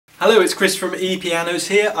Hello, it's Chris from ePianos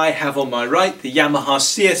here. I have on my right the Yamaha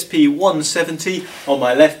CSP-170, on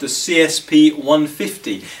my left the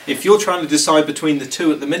CSP-150. If you're trying to decide between the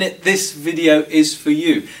two at the minute, this video is for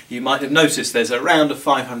you. You might have noticed there's around a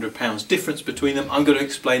 £500 difference between them. I'm going to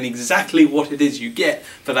explain exactly what it is you get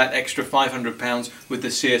for that extra £500 with the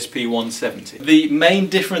CSP-170. The main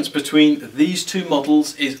difference between these two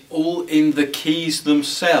models is all in the keys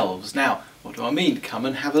themselves. Now, what do I mean? Come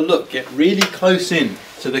and have a look. Get really close in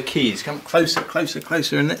to the keys. Come closer, closer,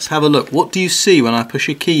 closer, and let's have a look. What do you see when I push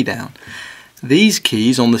a key down? These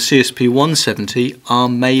keys on the CSP-170 are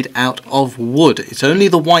made out of wood. It's only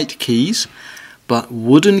the white keys, but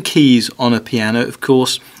wooden keys on a piano, of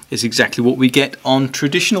course, is exactly what we get on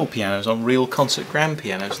traditional pianos, on real concert grand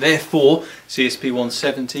pianos. Therefore,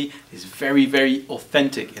 CSP-170 is very, very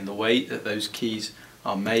authentic in the way that those keys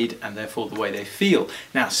are made and therefore the way they feel.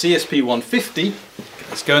 Now CSP-150,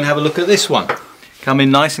 let's go and have a look at this one. Come in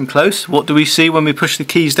nice and close. What do we see when we push the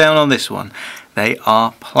keys down on this one? They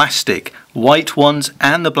are plastic. White ones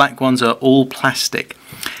and the black ones are all plastic.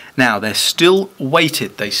 Now they're still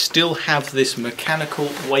weighted. They still have this mechanical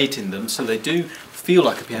weight in them, so they do feel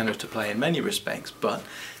like a piano to play in many respects, but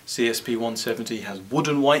CSP-170 has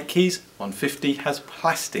wooden white keys, 150 has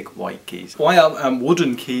plastic white keys. Why are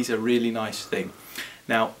wooden keys a really nice thing?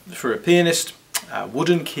 Now, for a pianist,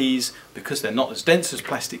 wooden keys, because they're not as dense as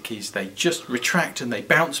plastic keys, they just retract and they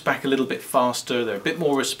bounce back a little bit faster, they're a bit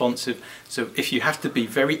more responsive, so if you have to be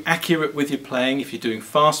very accurate with your playing, if you're doing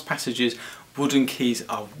fast passages, wooden keys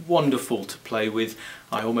are wonderful to play with.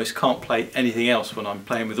 I almost can't play anything else when I'm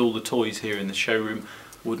playing with all the toys here in the showroom.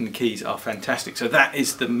 Wooden keys are fantastic. So that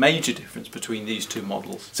is the major difference between these two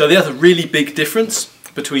models. So the other really big difference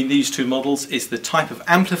between these two models is the type of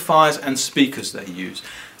amplifiers and speakers they use.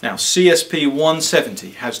 Now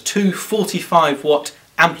CSP-170 has two 45 watt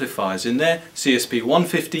amplifiers in there,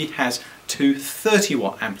 CSP-150 has two 30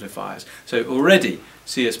 watt amplifiers. So already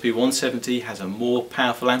CSP-170 has a more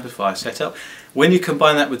powerful amplifier setup. When you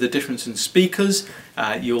combine that with the difference in speakers,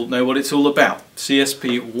 you'll know what it's all about.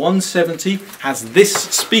 CSP-170 has this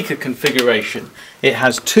speaker configuration. It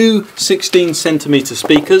has two 16cm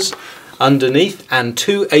speakers underneath and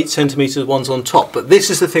two 8cm ones on top. But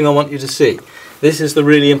this is the thing I want you to see. This is the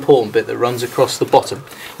really important bit that runs across the bottom.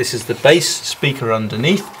 This is the bass speaker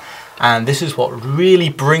underneath, and this is what really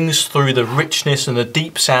brings through the richness and the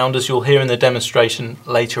deep sound, as you'll hear in the demonstration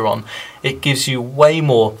later on. It gives you way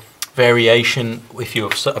more variation. If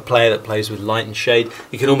you're a player that plays with light and shade,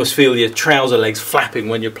 you can almost feel your trouser legs flapping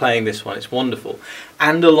when you're playing this one. It's wonderful.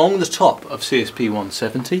 And along the top of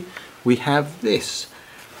CSP-170 we have this.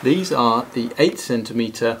 These are the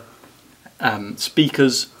 8cm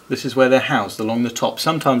speakers. This is where they're housed, along the top.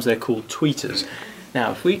 Sometimes they're called tweeters.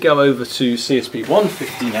 Now if we go over to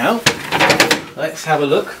CSP-150 now, let's have a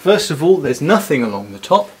look. First of all, there's nothing along the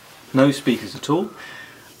top, no speakers at all.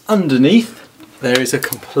 Underneath there is a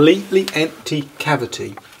completely empty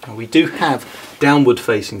cavity. And we do have downward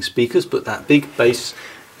facing speakers, but that big bass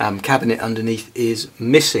cabinet underneath is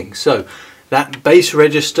missing. So that bass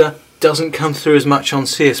register doesn't come through as much on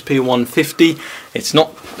CSP-150.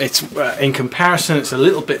 In comparison, it's a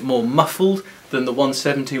little bit more muffled than the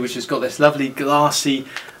 170, which has got this lovely glassy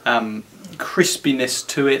crispiness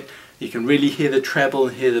to it. You can really hear the treble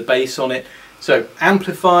and hear the bass on it. So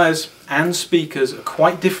amplifiers and speakers are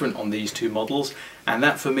quite different on these two models, and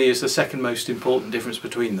that for me is the second most important difference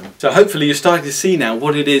between them. So hopefully you're starting to see now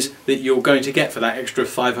what it is that you're going to get for that extra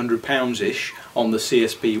 £500-ish on the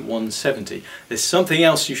CSP-170. There's something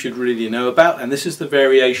else you should really know about, and this is the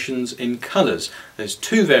variations in colours. There's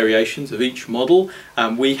two variations of each model.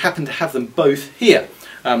 We happen to have them both here.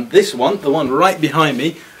 This one, the one right behind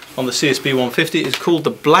me on the CSP-150, is called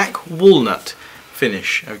the Black Walnut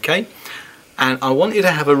finish. Okay. And I want you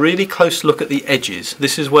to have a really close look at the edges.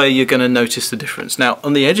 This is where you're going to notice the difference. Now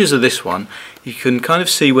on the edges of this one you can kind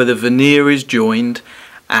of see where the veneer is joined,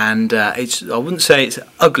 and I wouldn't say it's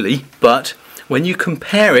ugly, but when you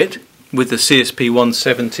compare it with the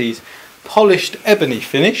CSP-170's polished ebony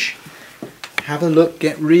finish, have a look,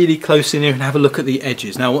 get really close in here and have a look at the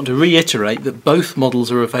edges. Now I want to reiterate that both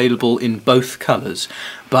models are available in both colours,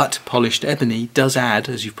 but polished ebony does add,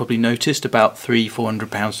 as you've probably noticed, about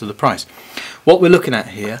 £300–400 to the price. What we're looking at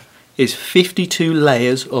here is 52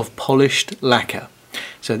 layers of polished lacquer.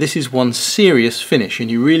 So this is one serious finish,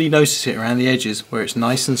 and you really notice it around the edges where it's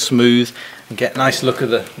nice and smooth, and get a nice look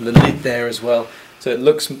at the lid there as well. So it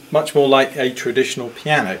looks much more like a traditional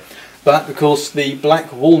piano. But of course the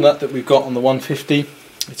black walnut that we've got on the 150,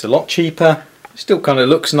 it's a lot cheaper. It still kind of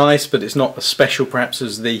looks nice, but it's not as special perhaps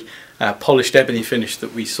as the polished ebony finish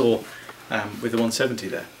that we saw with the 170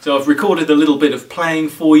 there. So I've recorded a little bit of playing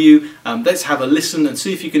for you. Let's have a listen and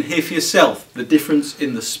see if you can hear for yourself the difference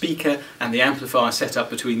in the speaker and the amplifier setup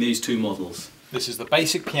between these two models. This is the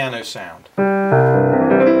basic piano sound.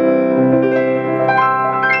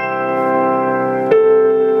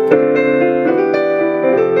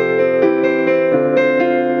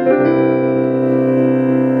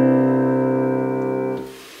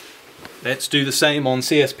 Let's do the same on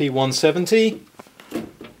CSP-170.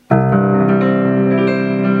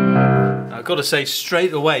 I've got to say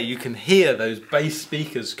straight away you can hear those bass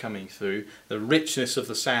speakers coming through, the richness of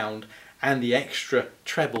the sound and the extra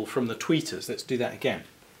treble from the tweeters. Let's do that again.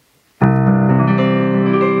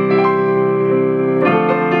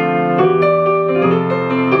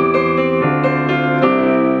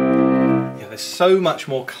 Yeah, there's so much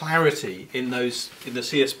more clarity in the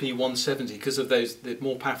CSP-170 because of the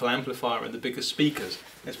more powerful amplifier and the bigger speakers.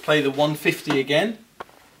 Let's play the 150 again.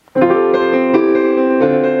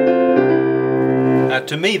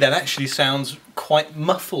 To me that actually sounds quite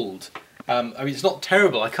muffled. I mean, it's not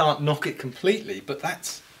terrible, I can't knock it completely, but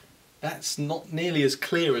that's not nearly as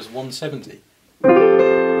clear as 170.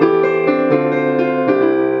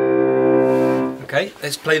 Okay,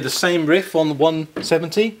 let's play the same riff on the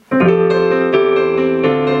 170.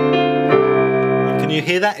 Can you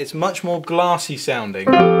hear that? It's much more glassy sounding.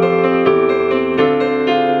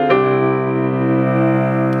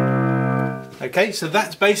 Okay, so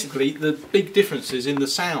that's basically the big differences in the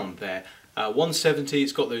sound there. 170,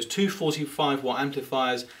 it's got those two 45-watt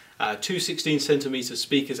amplifiers, two 16cm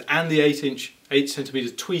speakers and the 8cm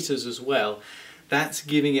tweeters as well. That's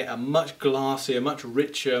giving it a much glassier, much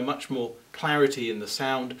richer, much more clarity in the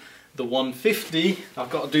sound. The 150, I've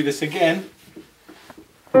got to do this again.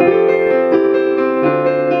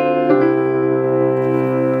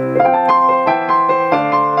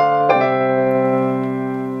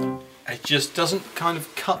 It just doesn't kind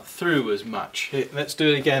of cut through as much. Here, let's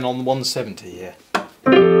do it again on the 170 here.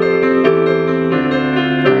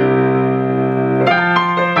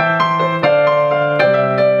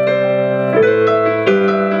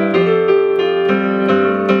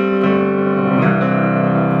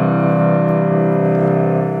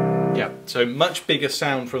 Yeah, so much bigger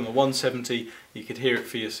sound from the 170, you could hear it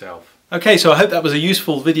for yourself. Okay, so I hope that was a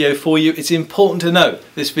useful video for you. It's important to know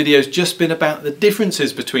this video's just been about the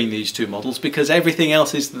differences between these two models because everything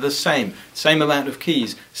else is the same. Same amount of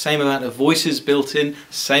keys, same amount of voices built in,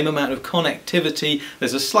 same amount of connectivity.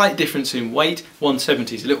 There's a slight difference in weight.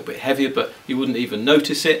 170 is a little bit heavier, but you wouldn't even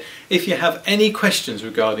notice it. If you have any questions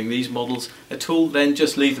regarding these models at all, then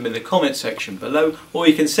just leave them in the comment section below, or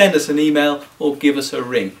you can send us an email or give us a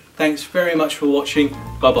ring. Thanks very much for watching.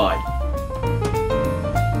 Bye bye.